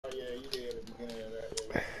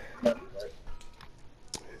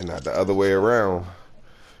not the other way around.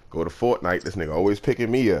 Go to Fortnite, this nigga always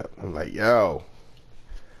picking me up. I'm like, yo.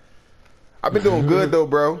 I've been doing good though,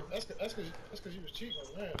 bro. That's because you was cheating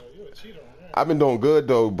on that, though. You a cheater on that. I've been doing good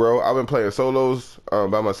though, bro. I've been playing solos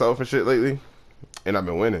by myself and shit lately, and I've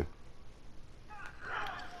been winning.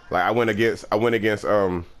 Like I went against I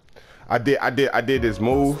did this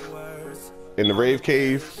move in the rave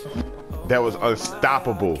cave that was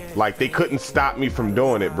unstoppable. Like they couldn't stop me from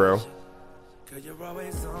doing it, bro.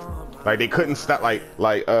 Like they couldn't stop.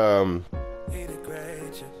 Like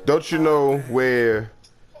don't you know where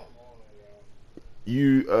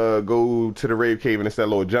you go to the rave cave and it's that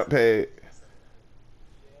little jump pad,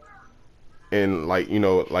 and like you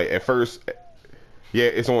know, like at first, yeah,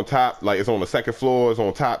 it's on top. Like it's on the second floor. It's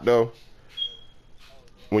on top though.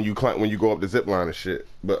 When you go up the zip line and shit.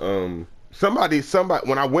 But somebody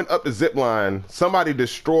when I went up the zip line, somebody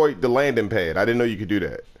destroyed the landing pad. I didn't know you could do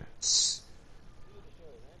that.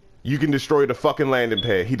 You can destroy the fucking landing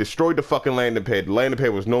pad. He destroyed the fucking landing pad. The landing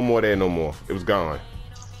pad was no more there no more. It was gone.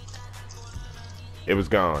 It was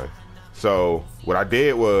gone. So what I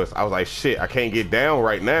did was I was like, shit, I can't get down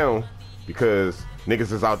right now because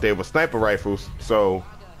niggas is out there with sniper rifles. So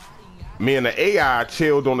me and the AI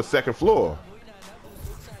chilled on the second floor.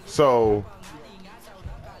 So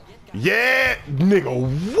yeah, nigga,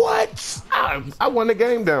 what? I won the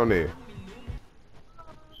game down there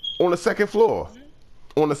on the second floor.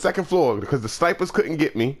 On the second floor because the snipers couldn't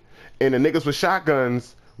get me, and the niggas with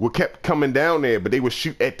shotguns kept coming down there, but they would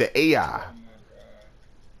shoot at the AI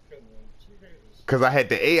because I had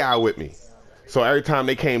the AI with me. So every time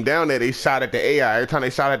they came down there, they shot at the AI. Every time they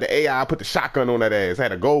shot at the AI, I put the shotgun on that ass. I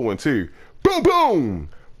had a gold one too. Boom, boom,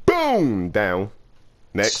 boom, down.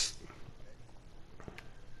 Next.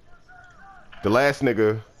 The last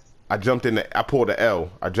nigga, I pulled the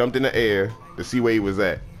L. I jumped in the air to see where he was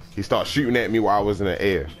at. He started shooting at me while I was in the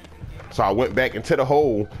air. So I went back into the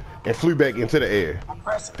hole and flew back into the air.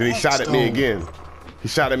 Then he shot at me again. He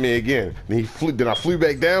shot at me again. Then I flew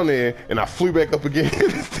back down there and I flew back up again.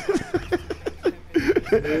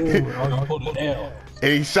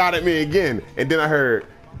 And he shot at me again. And then I heard,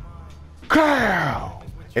 Crow!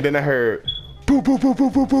 And then I heard, boo, boo, boo, boo,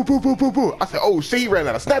 boo, boo, boo, boo, boo, boo. I said, oh shit, he ran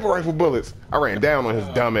out of sniper rifle bullets. I ran down on his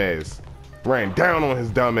dumb ass. Ran down on his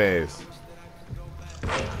dumb ass.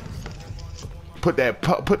 Put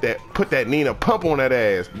that Nina pump on that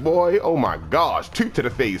ass, boy. Oh my gosh, 2 to the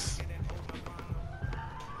face.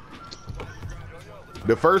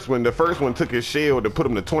 The first one took his shield to put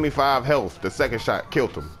him to 25 health. The second shot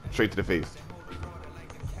killed him straight to the face.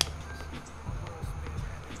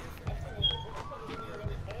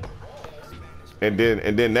 And then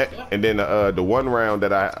the one round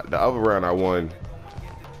the other round I won,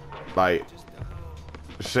 like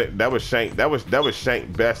that was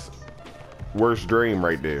Shank's best worst dream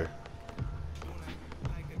right there.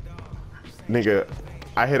 Nigga,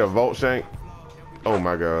 I hit a vault Shank. Oh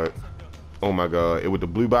my god. Oh my god. It with the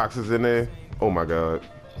blue boxes in there. Oh my god.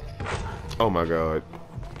 Oh my god.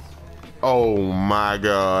 Oh my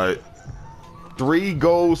god. 3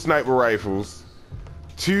 gold sniper rifles.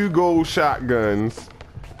 2 gold shotguns.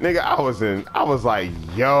 Nigga, I was like,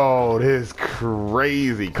 yo, this is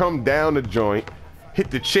crazy. Come down the joint,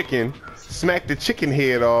 hit the chicken, smack the chicken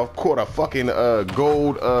head off, caught a fucking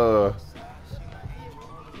gold caught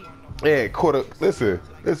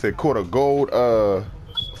a gold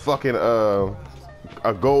fucking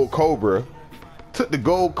a gold cobra. Took the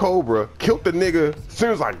gold cobra, killed the nigga as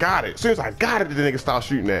soon as I got it. As soon as I got it, the nigga stopped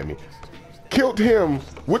shooting at me. Killed him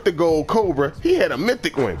with the gold cobra. He had a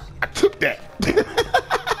mythic one. I took that.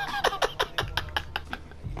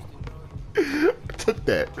 I took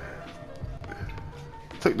that.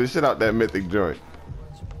 Took the shit out that mythic joint.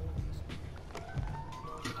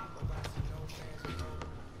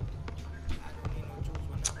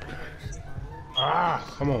 Ah,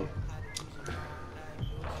 come on.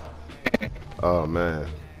 Oh man.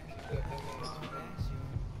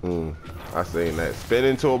 I seen that. Spin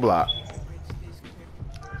into a block.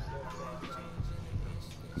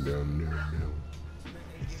 No.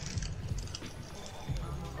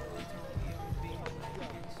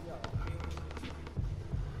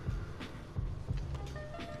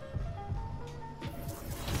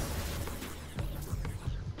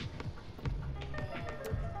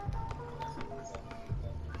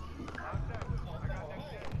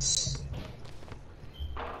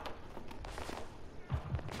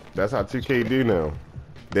 That's how 2K do now.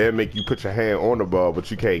 They'll make you put your hand on the ball,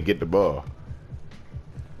 but you can't get the ball.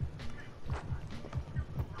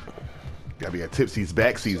 Gotta be a tipsy's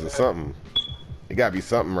backsies or something. It gotta be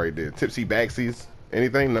something right there. Tipsy backsies.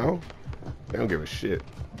 Anything? No? They don't give a shit.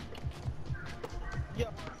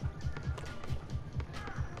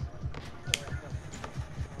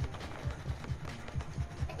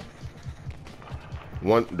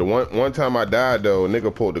 One time I died though, a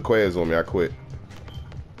nigga pulled the quads on me. I quit.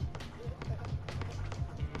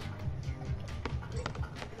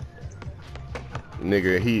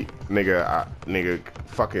 Nigga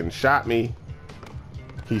fucking shot me.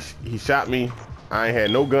 He shot me. I ain't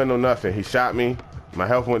had no gun, no nothing. He shot me. My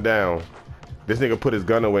health went down. This nigga put his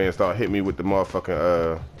gun away and started hitting me with the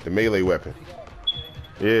motherfucking the melee weapon.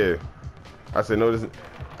 Yeah. I said no. This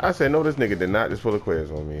nigga did not just pull the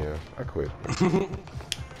quads on me. Yeah. I quit.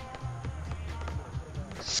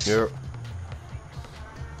 Yep.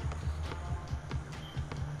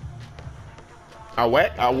 I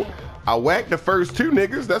whacked the first two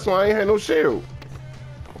niggas. That's why I ain't had no shield.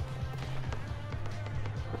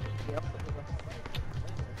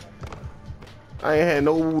 I ain't had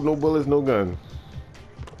no bullets, no gun.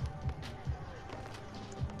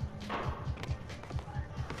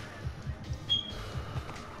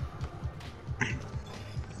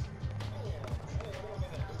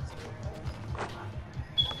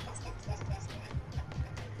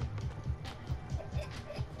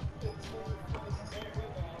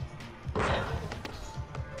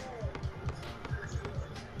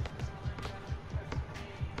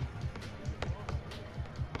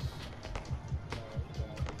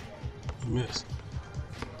 Miss.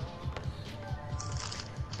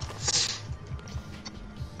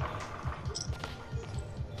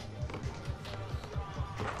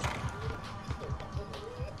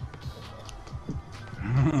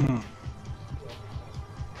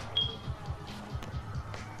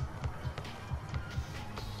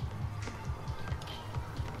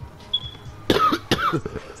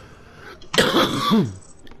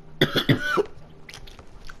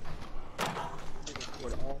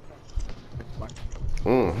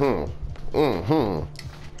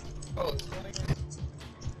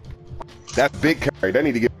 That's big carry. They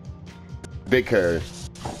need to get big carry.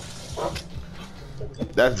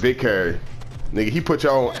 That's big carry. Nigga, he put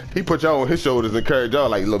y'all on his shoulders and carried y'all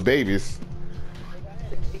like little babies.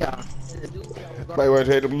 Yeah. That's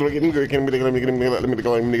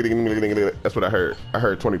what I heard. I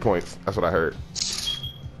heard 20 points. That's what I heard.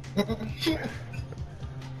 Yes,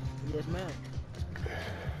 ma'am.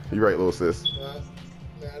 You right, little sis. Nah,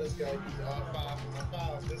 this guy be all five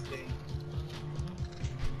this day.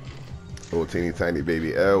 Little teeny tiny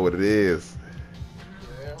baby L, what it is.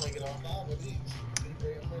 Yeah, I'm gonna get all five of these.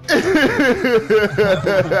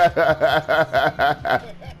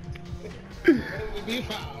 Be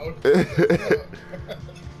found.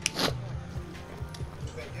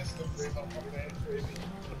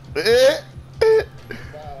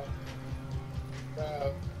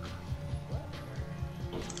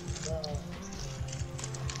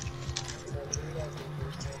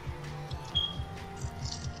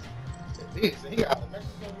 He got the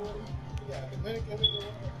Mexican water, he got the Dominican water,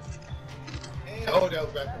 and oh, that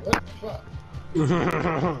was back. What the fuck?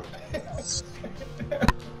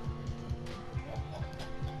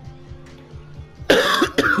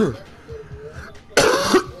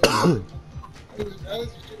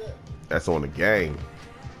 That's on the gang.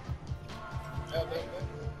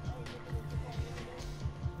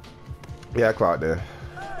 Yeah, I clocked that.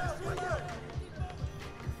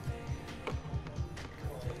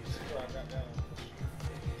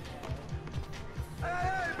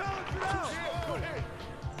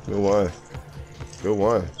 Good one. Good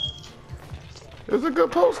one. It was a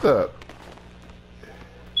good post up.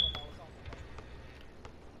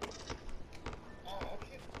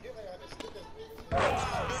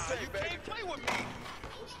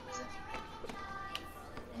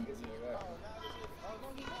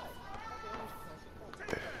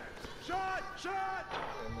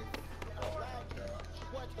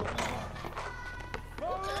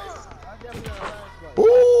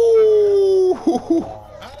 Ooh!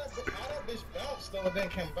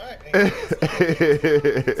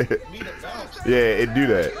 Yeah, it do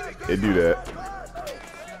that. It do that.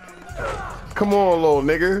 Come on, little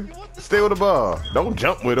nigga. Stay with the ball. Don't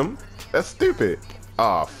jump with him. That's stupid.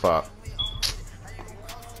 Aw, oh, fuck.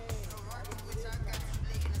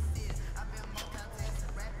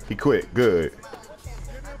 He quit. Good.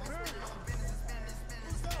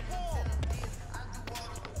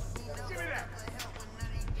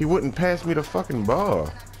 He wouldn't pass me the fucking ball.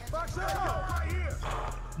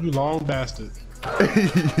 You long bastard.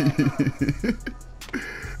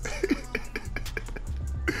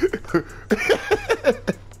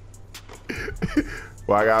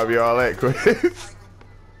 Why I gotta be all that, Chris?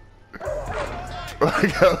 Why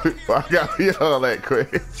I gotta be all that,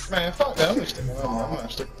 Chris? Man, fuck that. I'm sticking with him. I'm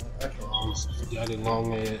not sticking with him. Got a long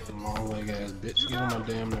leg ass bitch. Get on my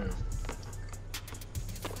damn nerve.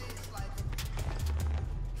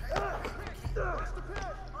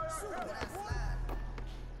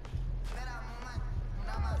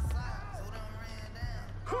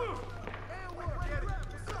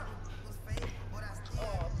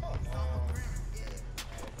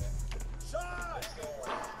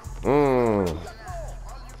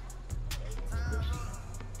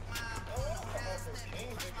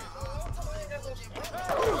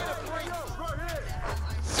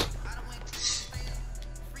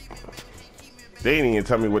 They didn't even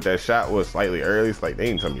tell me what that shot was slightly early. It's like they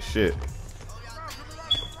didn't tell me shit.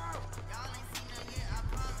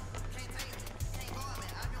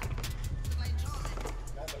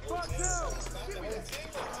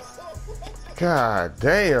 God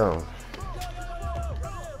damn.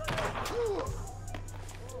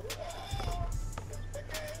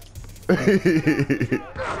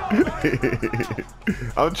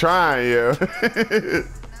 I'm trying, yo.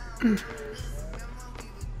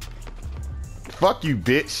 Fuck you,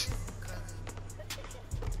 bitch.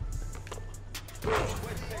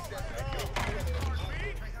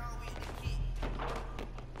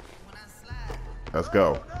 Let's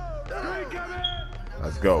go.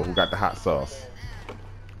 Let's go. Who got the hot sauce?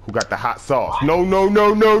 Who got the hot sauce? No, no,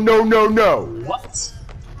 no, no, no, no, no. What?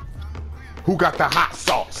 Who got the hot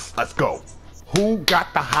sauce? Let's go. Who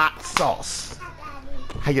got the hot sauce?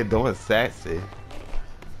 How you doing, sassy?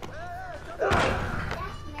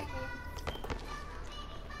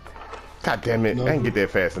 God damn it. No. I didn't get there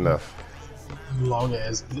fast enough. Long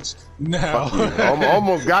ass bitch. Now. I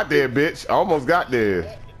almost got there, bitch. I almost got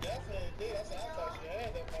there.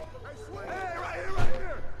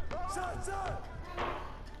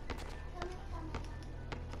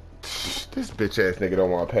 This bitch ass nigga don't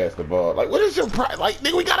want to pass the ball. Like, what is your pride? Like,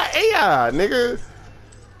 nigga, we got an AI, nigga.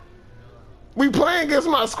 We playing against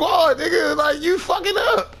my squad, nigga. Like, you fucking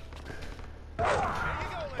up.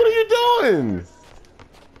 What are you doing?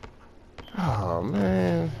 Oh,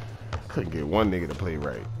 man. Couldn't get one nigga to play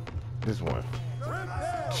right. This one.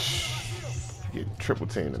 Get triple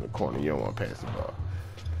teamed in the corner. You don't want to pass the ball.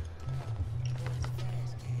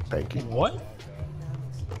 Thank you. What?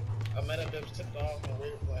 I met him, tipped off and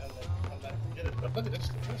waited for him to come back and get it. But look at this.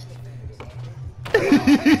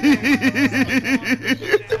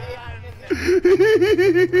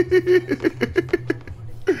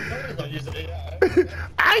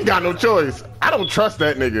 I ain't got no choice. I don't trust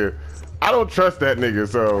that nigga. I don't trust that nigga,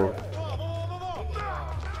 so.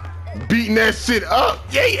 Beating that shit up.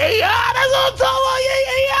 Yay, AI! That's what I'm talking about! Yay,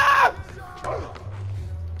 AI!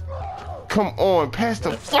 Come on, pass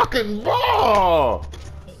the fucking ball!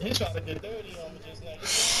 He tried to get dirty on me just now.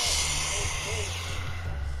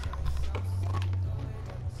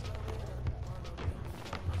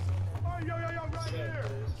 Yo, right here.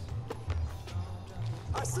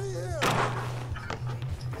 I see him.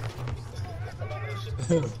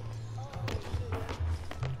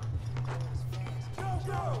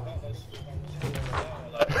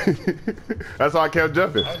 That's why I kept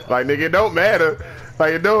jumping. Like, nigga, it don't matter.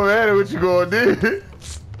 Like, it don't matter what you gonna do.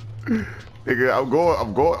 Nigga, I'm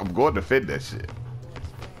going to fit that shit.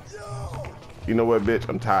 You know what, bitch?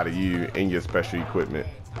 I'm tired of you and your special equipment.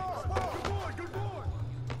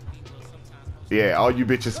 Yeah, all you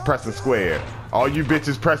bitches pressing square. All you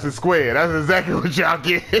bitches pressing square. That's exactly what y'all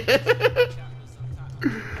get.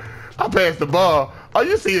 I passed the ball. All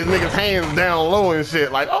you see is niggas hands down low and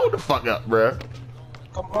shit. Like, oh, the fuck up, bruh.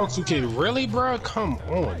 Come on, 2K. Really, bro? Come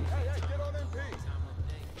on.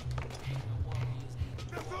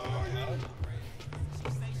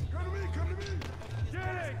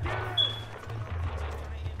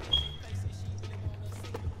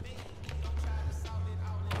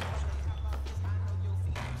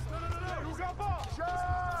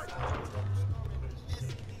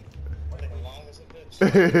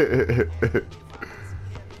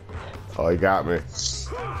 Oh, he got me.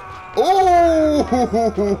 Ooh!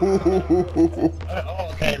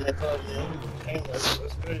 Oh, came in close, man. Came that's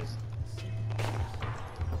crazy.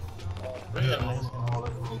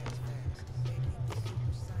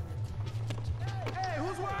 Hey,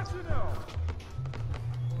 who's watching now?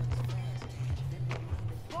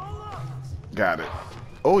 Got it.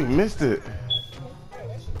 Oh, he missed it.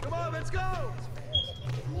 Come on, let's go.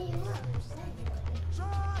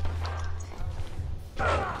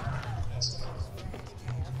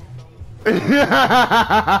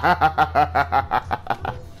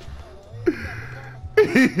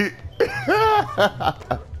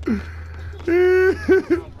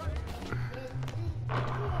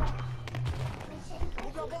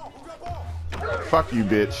 Fuck you,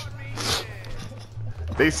 bitch.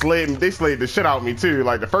 They slayed the shit out of me too.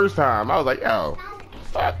 Like the first time, I was like, yo,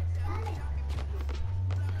 fuck.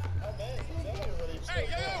 Hey,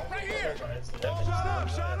 yo, right here.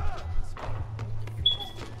 Shut up.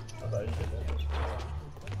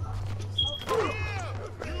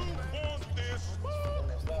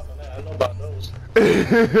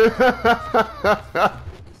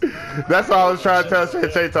 That's all I was trying to tell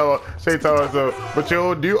Shay told so, but you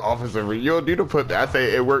don't do officer, you don't do the put that. I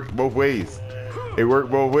say it worked both ways. It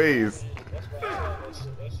worked both ways.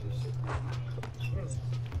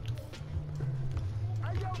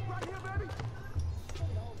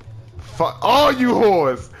 For all you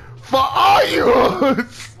whores. For all you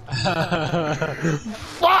whores.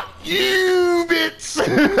 Fuck you, bitch.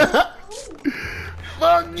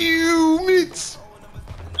 Fuck you, bitch.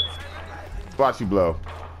 Watch you blow.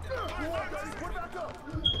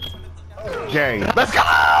 Gang. Let's go!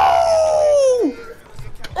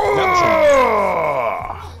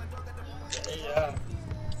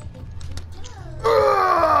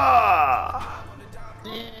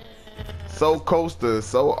 So coaster,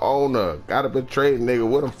 so owner. Gotta betray nigga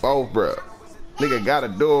with a foe, bruh. Nigga gotta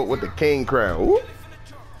do it with the king crown. Ooh.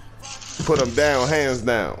 Put him down, hands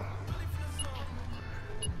down.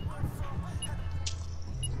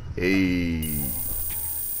 Hey.